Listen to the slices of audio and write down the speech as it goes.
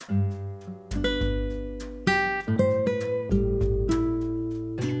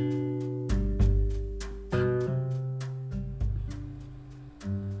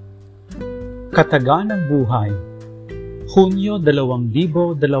Kataga ng Buhay, Hunyo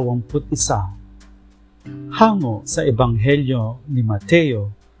 2021. Hango sa Ebanghelyo ni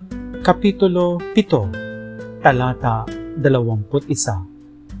Mateo, Kapitulo 7, Talata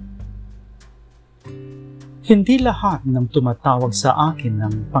 21. Hindi lahat ng tumatawag sa akin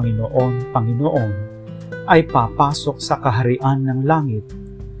ng Panginoon, Panginoon ay papasok sa kaharian ng langit,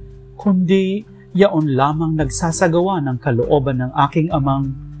 kundi yaon lamang nagsasagawa ng kalooban ng aking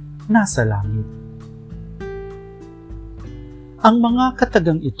Amang nasa langit. Ang mga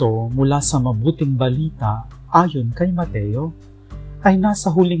katagang ito mula sa mabuting balita ayon kay Mateo ay nasa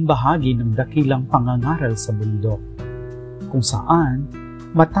huling bahagi ng dakilang pangangaral sa bundok, kung saan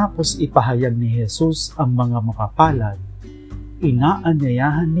matapos ipahayag ni Jesus ang mga mapapalad,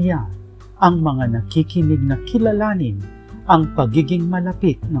 inaanyayahan niya ang mga nakikinig na kilalanin ang pagiging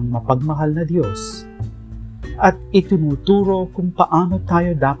malapit ng mapagmahal na Diyos at itinuturo kung paano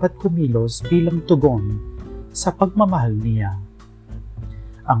tayo dapat kumilos bilang tugon sa pagmamahal niya.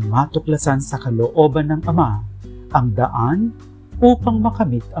 Ang matuklasan sa kalooban ng Ama ang daan upang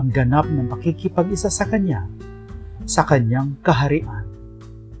makamit ang ganap na makikipag-isa sa Kanya, sa Kanyang kaharian.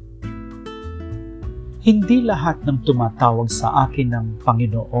 Hindi lahat ng tumatawag sa akin ng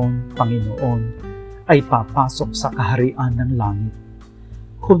Panginoon, Panginoon ay papasok sa kaharian ng langit,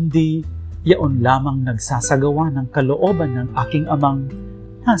 kundi yaon lamang nagsasagawa ng kalooban ng aking Amang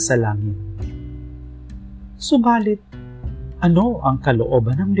nasa langit. Subalit, ano ang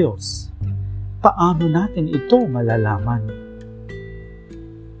kalooban ng Diyos? Paano natin ito malalaman?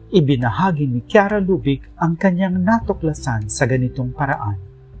 Ibinahagi ni Chiara Lubick ang kanyang natuklasan sa ganitong paraan.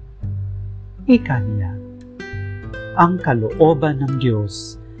 Ika niya, ang kalooban ng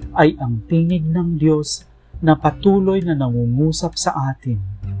Diyos ay ang tinig ng Diyos na patuloy na nangungusap sa atin,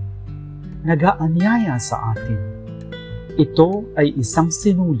 nag-aanyaya sa atin. Ito ay isang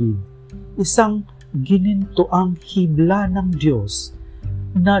sinulid, isang ginintuang hibla ng Diyos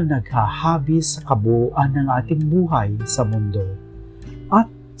na naghahabis sa kabuuan ng ating buhay sa mundo at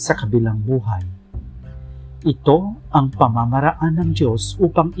sa kabilang buhay. Ito ang pamamaraan ng Diyos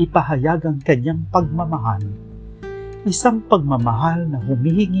upang ipahayag ang kanyang pagmamahal, isang pagmamahal na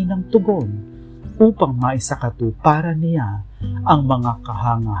humihingi ng tugon upang maisakatuparan niya ang mga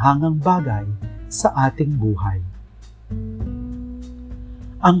kahangahangang bagay sa ating buhay.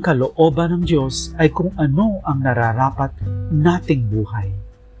 Ang kalooban ng Diyos ay kung ano ang nararapat nating buhay,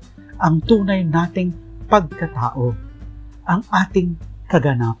 ang tunay nating pagkatao, ang ating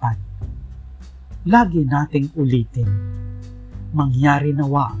kaganapan. Lagi nating ulitin, mangyari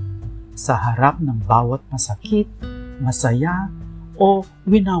nawa sa harap ng bawat masakit, masaya, o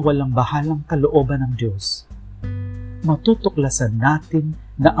winawalang bahalang kalooban ng Diyos. Matutuklasan natin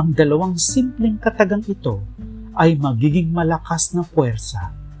na ang dalawang simpleng katagang ito ay magiging malakas na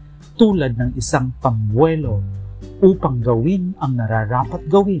puwersa tulad ng isang pambuelo upang gawin ang nararapat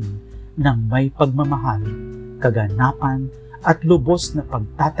gawin ng may pagmamahal, kaganapan at lubos na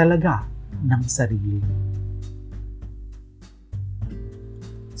pagtatalaga ng sarili.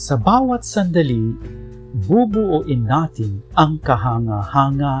 Sa bawat sandali, bubuuin natin ang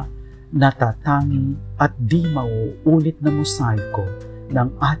kahanga-hanga, natatangi at di mauulit na mosaiko ng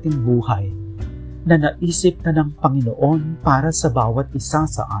ating buhay na naisip na ng Panginoon para sa bawat isa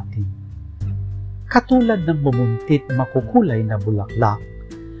sa atin. Katulad ng bumuntit makukulay na bulaklak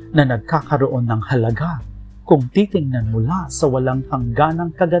na nagkakaroon ng halaga kung titingnan mula sa walang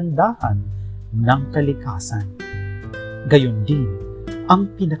hangganang kagandahan ng kalikasan. Gayon din, ang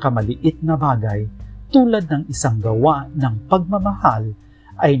pinakamaliit na bagay tulad ng isang gawa ng pagmamahal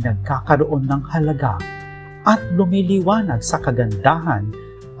ay nagkakaroon ng halaga at lumiliwanag sa kagandahan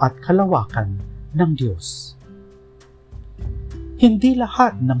at kalawakan ng Diyos. Hindi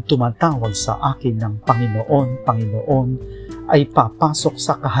lahat ng tumatawag sa akin ng Panginoon, Panginoon ay papasok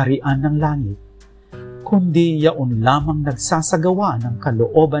sa kaharian ng langit, kundi yaon lamang nagsasagawa ng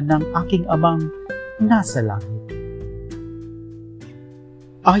kalooban ng aking Amang nasa langit.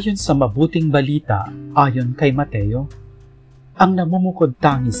 Ayon sa mabuting balita, ayon kay Mateo, ang namumukod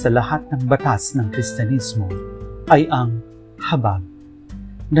tangi sa lahat ng batas ng Kristyanismo ay ang habag,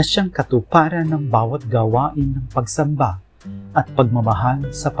 na siyang katuparan ng bawat gawain ng pagsamba at pagmamahal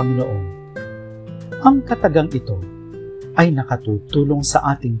sa Panginoon. Ang katagang ito ay nakatutulong sa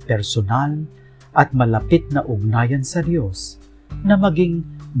ating personal at malapit na ugnayan sa Diyos na maging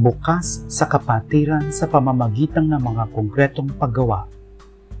bukas sa kapatiran sa pamamagitan ng mga konkretong paggawa.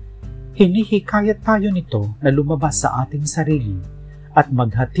 Hinihikayat tayo nito na lumabas sa ating sarili at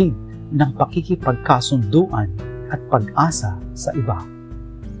maghatid ng pakikipagkasunduan at pag-asa sa iba.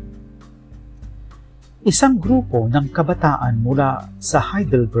 Isang grupo ng kabataan mula sa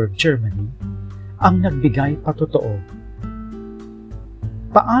Heidelberg, Germany ang nagbigay patotoo.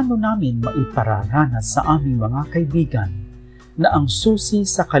 Paano namin maipararanas sa aming mga kaibigan na ang susi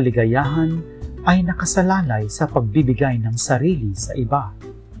sa kaligayahan ay nakasalalay sa pagbibigay ng sarili sa iba?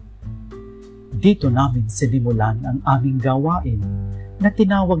 Dito namin sinimulan ang aming gawain na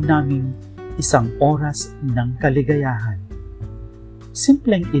tinawag naming isang oras ng kaligayahan.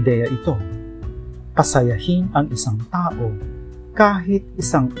 Simpleng ideya ito. Pasayahin ang isang tao kahit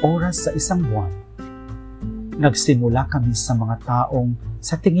isang oras sa isang buwan. Nagsimula kami sa mga taong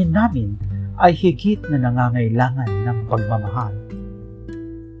sa tingin namin ay higit na nangangailangan ng pagmamahal.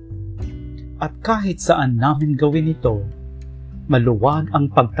 At kahit saan namin gawin ito, maluwag ang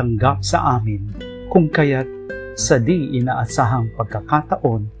pagtanggap sa amin kung kaya't sa di inaasahang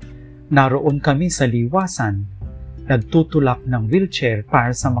pagkakataon, naroon kami sa liwasan, nagtutulak ng wheelchair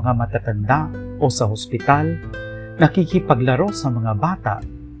para sa mga matatanda o sa hospital, nakikipaglaro sa mga bata,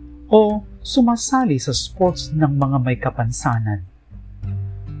 o sumasali sa sports ng mga may kapansanan.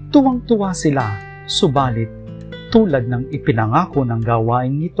 Tuwang-tuwa sila, subalit tulad ng ipinangako ng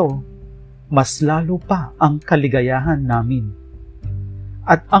gawain nito, mas lalo pa ang kaligayahan namin.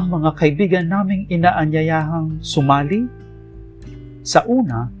 At ang mga kaibigan naming inaanyayahang sumali? Sa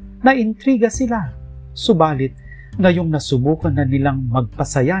una, naintriga sila, subalit ngayong nasubukan na nilang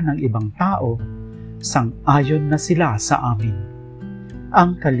magpasaya ng ibang tao, sang-ayon na sila sa amin.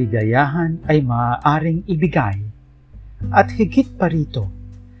 Ang kaligayahan ay maaaring ibigay, at higit pa rito,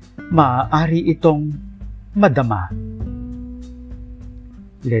 maaari itong madama.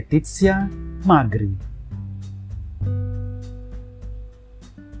 Letizia Magri.